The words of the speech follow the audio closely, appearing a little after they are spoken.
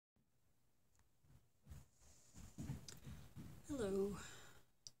Hello.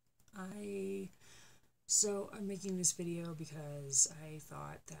 I'm making this video because I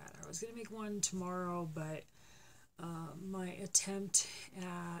thought that I was going to make one tomorrow, but my attempt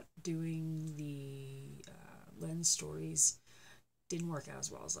at doing the lens stories didn't work out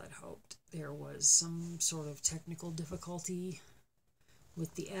as well as I'd hoped. There was some sort of technical difficulty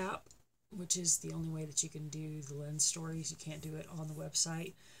with the app, which is the only way that you can do the lens stories. You can't do it on the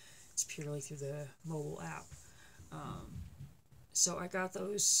website. It's purely through the mobile app. So I got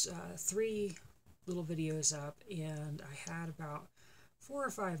those 3 little videos up, and I had about 4 or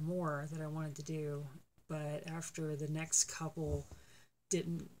 5 more that I wanted to do, but after the next couple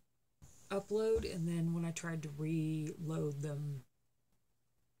didn't upload, and then when I tried to re-upload them,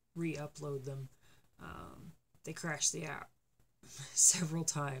 they crashed the app several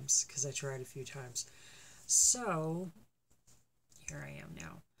times because I tried a few times. So here I am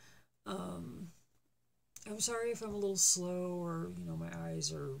now. I'm sorry if I'm a little slow or, my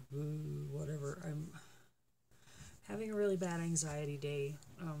eyes are whatever. I'm having a really bad anxiety day.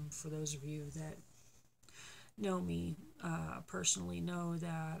 For those of you that know me, personally know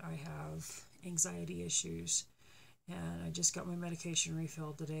that I have anxiety issues, and I just got my medication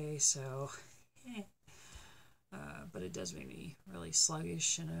refilled today, so but it does make me really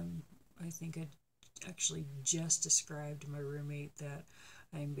sluggish, and I think I actually just described to my roommate that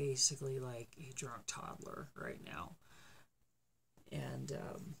I'm basically like a drunk toddler right now. And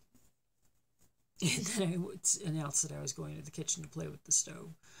then I would announce that I was going to the kitchen to play with the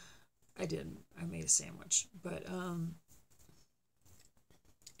stove. I didn't. I made a sandwich. But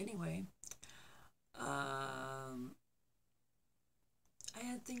anyway, I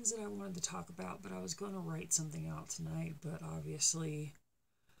had things that I wanted to talk about, but I was going to write something out tonight, but obviously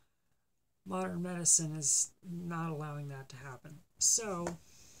modern medicine is not allowing that to happen. So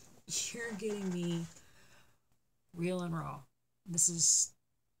you're getting me real and raw. This is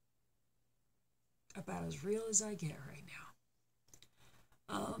about as real as I get right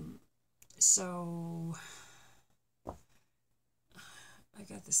now. So I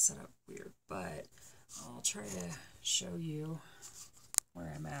got this set up weird, but I'll try to show you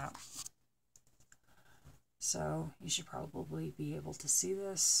where I'm at. So you should probably be able to see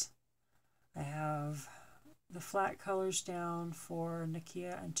this. I have the flat colors down for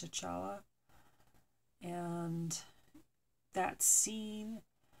Nakia and T'Challa, and that scene,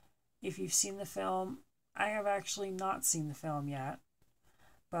 if you've seen the film, I have actually not seen the film yet,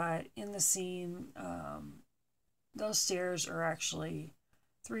 but in the scene, those stairs are actually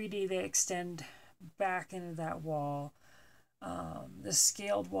 3D. They extend back into that wall. The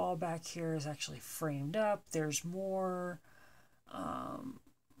scaled wall back here is actually framed up. There's more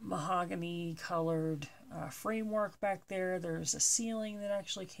mahogany colored framework back there. There's a ceiling that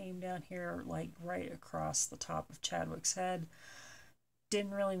actually came down here, like right across the top of Chadwick's head.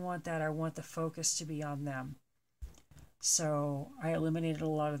 Didn't really want that. I want the focus to be on them. So I eliminated a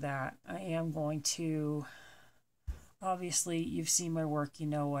lot of that. I am going to, obviously you've seen my work, you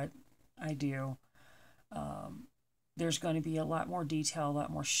know what I do. There's going to be a lot more detail, a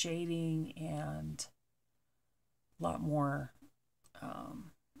lot more shading, and a lot more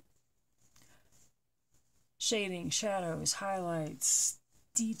shading, shadows, highlights,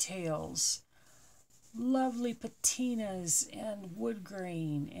 details, lovely patinas and wood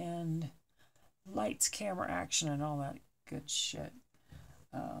grain and lights, camera action, and all that good shit.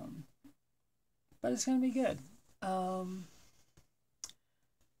 But it's going to be good.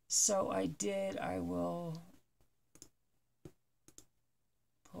 So I will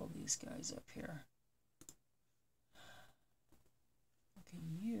pull these guys up here. Okay,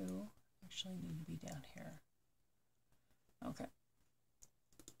 you actually need to be down here. Okay.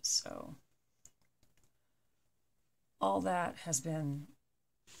 So all that has been,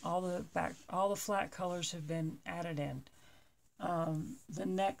 all the flat colors have been added in. The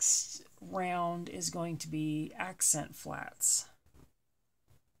next round is going to be accent flats,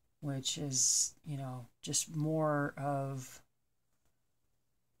 which is, just more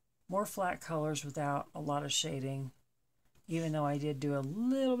flat colors without a lot of shading, even though I did do a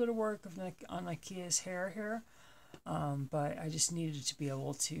little bit of work on Nakia's hair here, but I just needed to be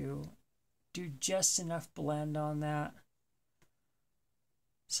able to do just enough blend on that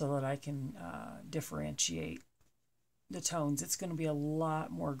so that I can differentiate the tones. It's going to be a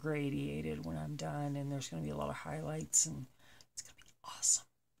lot more gradiated when I'm done, and there's going to be a lot of highlights, and it's going to be awesome.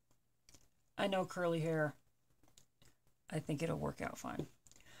 I know curly hair. I think it'll work out fine.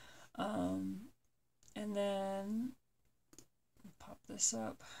 And then pop this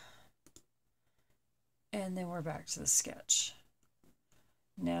up, and then we're back to the sketch.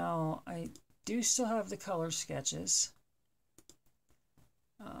 Now I do still have the color sketches,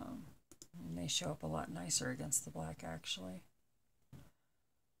 show up a lot nicer against the black, actually.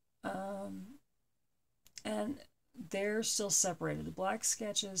 And they're still separated. The black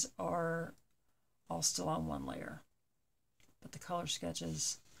sketches are all still on one layer, but the color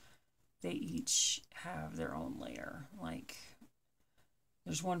sketches, they each have their own layer. Like,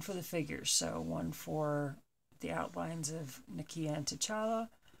 there's one for the figures, so one for the outlines of Nakia and T'Challa,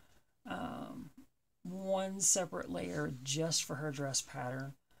 one separate layer just for her dress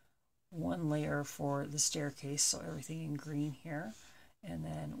pattern, one layer for the staircase, so everything in green here, and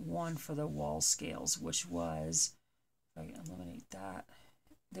then one for the wall scales, which was, if I can eliminate that,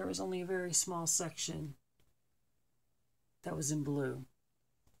 there was only a very small section that was in blue.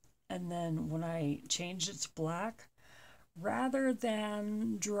 And then when I changed it to black, rather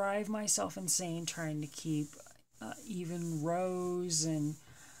than drive myself insane trying to keep even rows and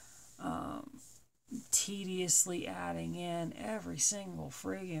tediously adding in every single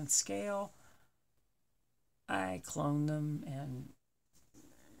friggin' scale, I cloned them and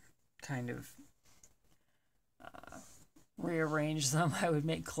kind of rearrange them. I would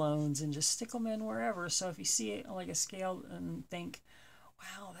make clones and just stick them in wherever. So if you see it like a scale and think,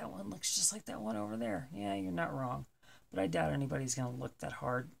 wow, that one looks just like that one over there, yeah, you're not wrong. But I doubt anybody's going to look that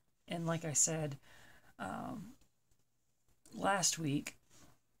hard. And like I said last week,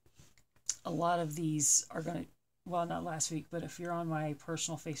 a lot of these are going to, well, not last week, but if you're on my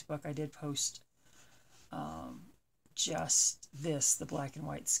personal Facebook, I did post just this, the black and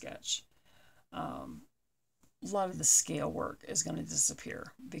white sketch. A lot of the scale work is going to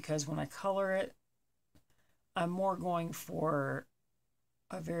disappear because when I color it, I'm more going for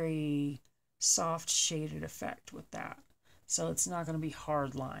a very soft shaded effect with that. So it's not going to be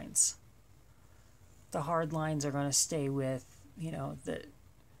hard lines. The hard lines are going to stay with, you know, the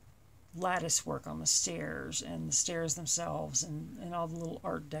lattice work on the stairs and the stairs themselves and all the little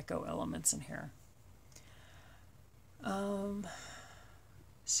Art Deco elements in here.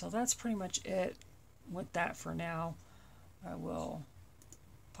 So that's pretty much it with that for now. I will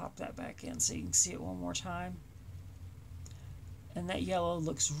pop that back in so you can see it one more time. And that yellow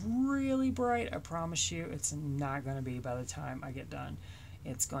looks really bright. I promise you it's not going to be by the time I get done.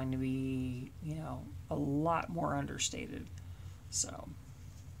 It's going to be, you know, a lot more understated. So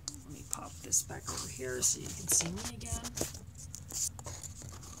let me pop this back over here so you can see me again.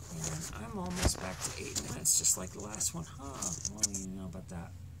 And I'm almost back to 8 minutes, just like the last one. Huh, what do you know about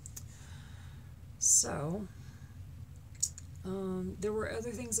that? So, there were other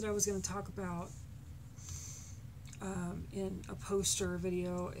things that I was going to talk about in a poster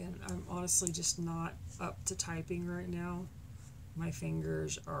video, and I'm honestly just not up to typing right now. My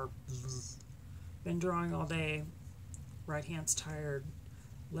fingers are been drawing all day. Right hand's tired,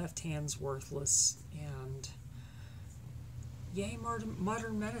 left hand's worthless, and yay,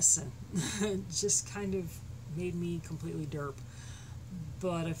 modern medicine. Just kind of made me completely derp,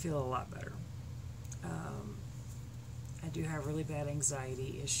 but I feel a lot better. I do have really bad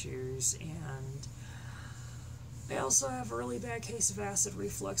anxiety issues, and I also have a really bad case of acid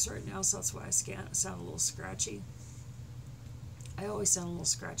reflux right now, so that's why I sound a little scratchy. I always sound a little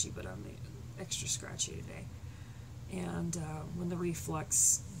scratchy, but I'm extra scratchy today. And when the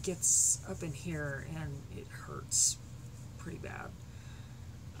reflux gets up in here and it hurts pretty bad,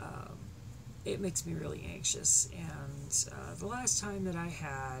 it makes me really anxious. And the last time that I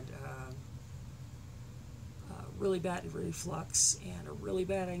had really bad reflux and a really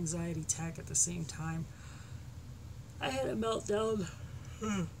bad anxiety attack at the same time, I had a meltdown.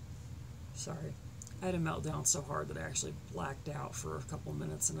 Sorry. I had a meltdown so hard that I actually blacked out for a couple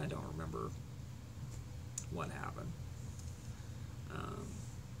minutes and I don't remember what happened.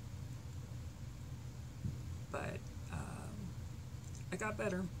 But I got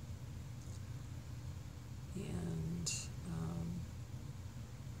better. And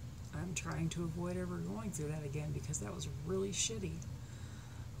I'm trying to avoid ever going through that again because that was really shitty.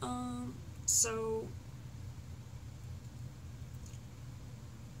 So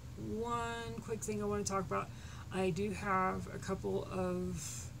one quick thing I want to talk about. I do have a couple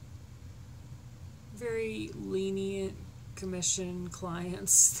of very lenient commission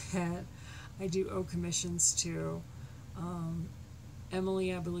clients that I do owe commissions to.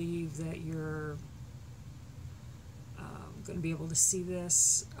 Emily, I believe that you're going to be able to see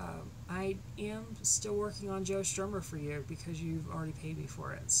this. I am still working on Joe Strummer for you because you've already paid me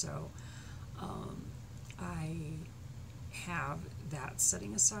for it. So I have that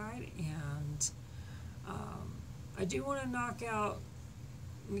setting aside, and I do want to knock out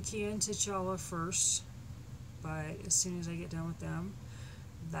Nakia and T'Challa first, but as soon as I get done with them,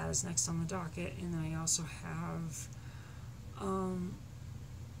 that is next on the docket. And then I also have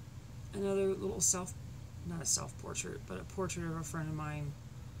another little not a self-portrait, but a portrait of a friend of mine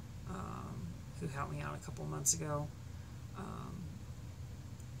who helped me out a couple months ago,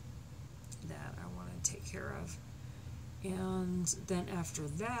 that I want to take care of. And then after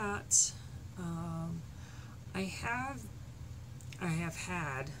that, I have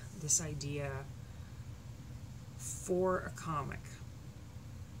had this idea for a comic,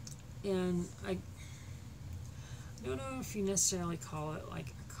 and I don't know if you necessarily call it like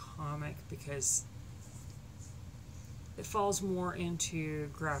a comic, because it falls more into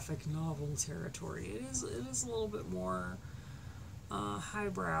graphic novel territory. It is a little bit more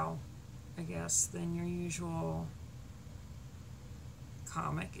highbrow, I guess, than your usual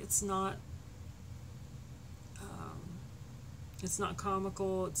comic. It's not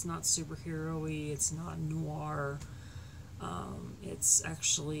comical, it's not superhero-y, it's not noir. It's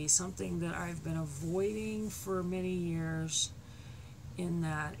actually something that I've been avoiding for many years, in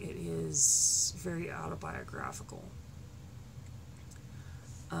that it is very autobiographical.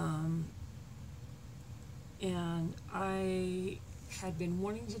 And I had been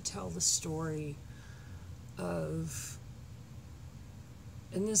wanting to tell the story of,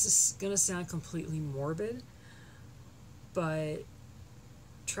 and this is going to sound completely morbid, but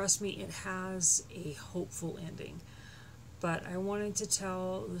trust me, it has a hopeful ending. But I wanted to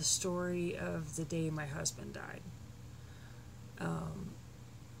tell the story of the day my husband died.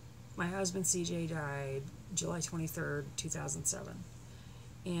 My husband CJ died July 23rd, 2007.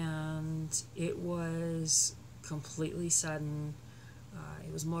 And it was completely sudden.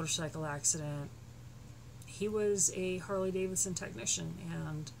 It was a motorcycle accident. He was a Harley Davidson technician,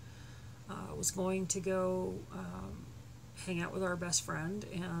 and was going to go hang out with our best friend,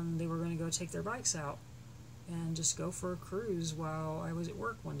 and they were going to go take their bikes out and just go for a cruise while I was at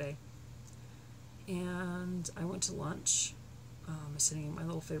work one day. And I went to lunch. I was sitting at my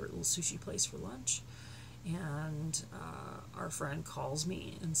favorite little sushi place for lunch, and our friend calls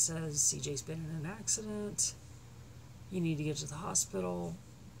me and says, CJ's been in an accident, you need to get to the hospital,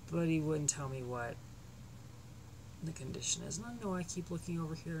 but he wouldn't tell me what the condition is. And I know I keep looking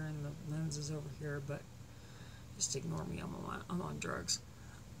over here and the lens is over here, but just ignore me, I'm on drugs.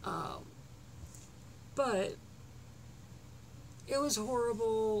 But it was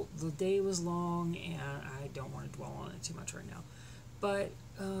horrible, the day was long, and I don't want to dwell on it too much right now. But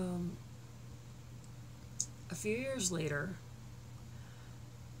a few years later,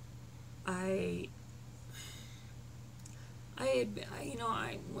 around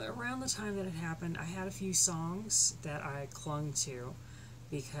the time that it happened, I had a few songs that I clung to,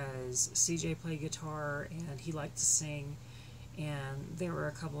 because CJ played guitar and he liked to sing, and there were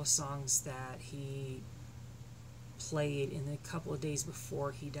a couple of songs that he played in the couple of days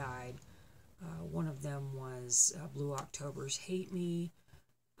before he died. One of them was Blue October's Hate Me,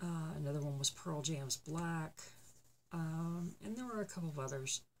 another one was Pearl Jam's Black, and there were a couple of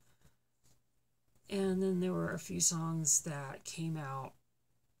others. And then there were a few songs that came out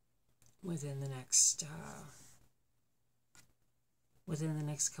within the next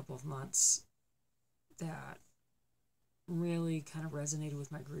couple of months that really kind of resonated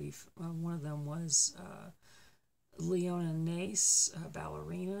with my grief. One of them was Leona Naess,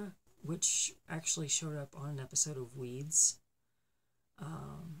 Ballerina, which actually showed up on an episode of Weeds.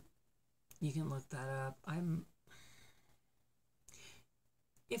 You can look that up.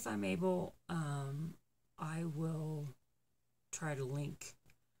 If I'm able, I will try to link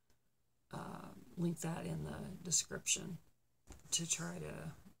that in the description to try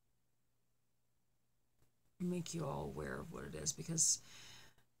to make you all aware of what it is, because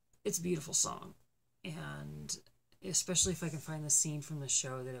it's a beautiful song, and especially if I can find the scene from the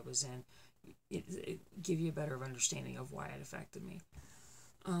show that it was in, it give you a better understanding of why it affected me.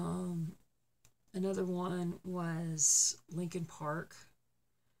 Another one was Linkin Park.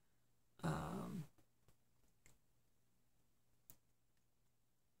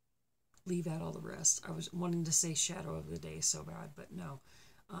 Leave out all the rest. I was wanting to say Shadow of the Day so bad, but no.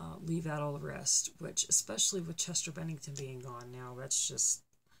 Leave out all the rest, which, especially with Chester Bennington being gone now, that's just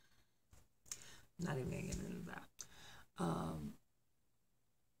not even going to get into that.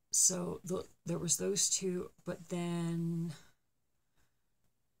 So there was those two, but then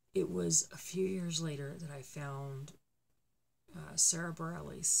it was a few years later that I found Sarah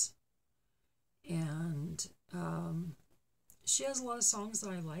Bareilles, and she has a lot of songs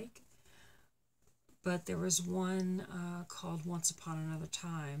that I like, but there was one called Once Upon Another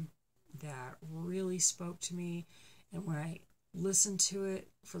Time that really spoke to me, and when I listened to it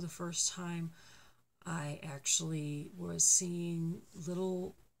for the first time, I actually was seeing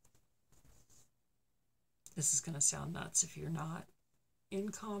little, this is going to sound nuts if you're not in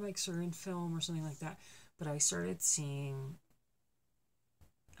comics or in film or something like that, but I started seeing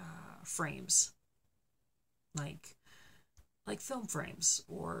frames, like film frames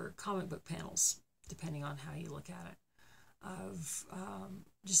or comic book panels, depending on how you look at it, of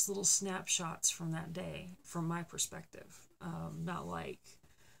just little snapshots from that day, from my perspective. Not like,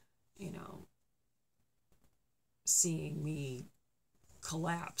 you know, seeing me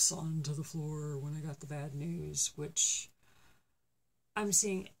collapse onto the floor when I got the bad news, which I'm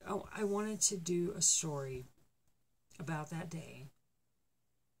seeing. Oh, I wanted to do a story about that day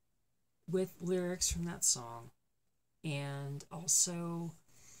with lyrics from that song, and also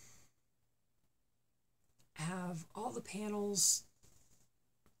have all the panels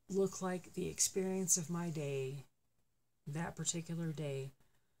look like the experience of my day, that particular day,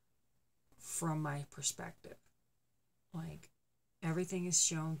 from my perspective. Like, everything is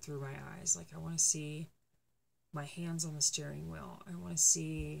shown through my eyes. Like, I want to see my hands on the steering wheel. I want to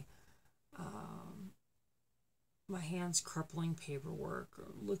see my hands crippling paperwork,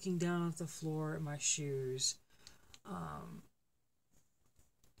 or looking down at the floor at my shoes,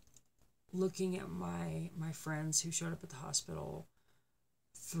 looking at my friends who showed up at the hospital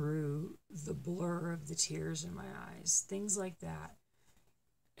through the blur of the tears in my eyes, things like that.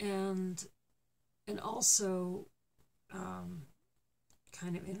 And also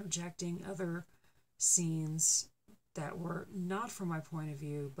kind of interjecting other scenes that were not from my point of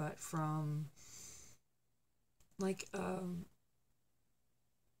view, but from like a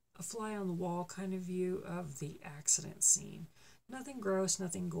fly on the wall kind of view of the accident scene. Nothing gross,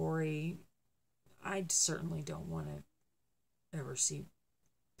 nothing gory. I certainly don't want to ever see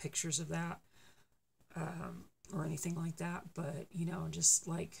pictures of that or anything like that, but you know, just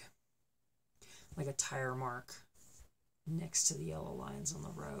like a tire mark next to the yellow lines on the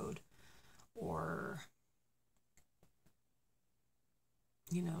road, or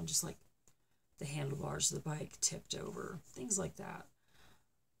you know, just like the handlebars of the bike tipped over, things like that.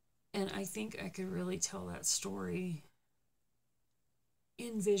 And I think I could really tell that story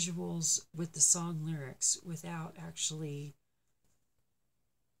in visuals with the song lyrics without actually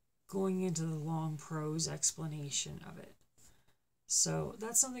going into the long prose explanation of it. So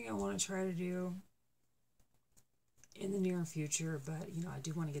that's something I want to try to do in the near future, but you know, I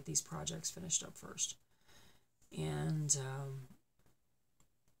do want to get these projects finished up first. And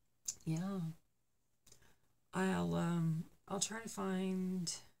yeah, I'll try to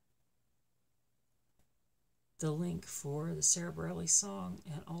find the link for the Sarah Bareilles song,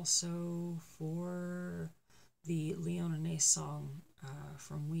 and also for the Leona Naess song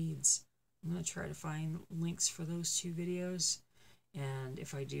from Weeds. I'm going to try to find links for those two videos, and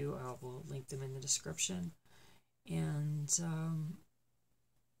if I do, I will link them in the description. And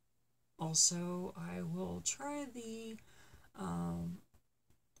also, I will try the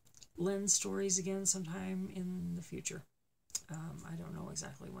Len stories again sometime in the future. I don't know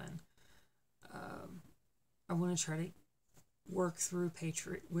exactly when. I want to try to work through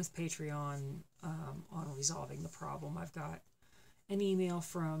with Patreon on resolving the problem. I've got an email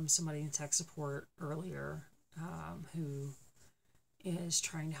from somebody in tech support earlier who is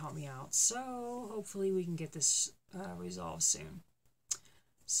trying to help me out. So hopefully we can get this resolved soon.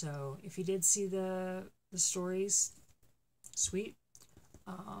 So if you did see the stories, sweet.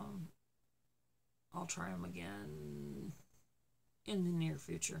 I'll try them again in the near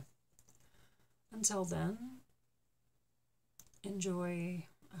future. Until then, enjoy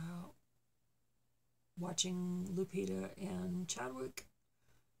watching Lupita and Chadwick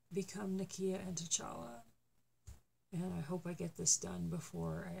become Nakia and T'Challa. And I hope I get this done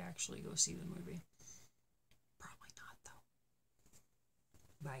before I actually go see the movie. Probably not, though.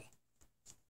 Bye.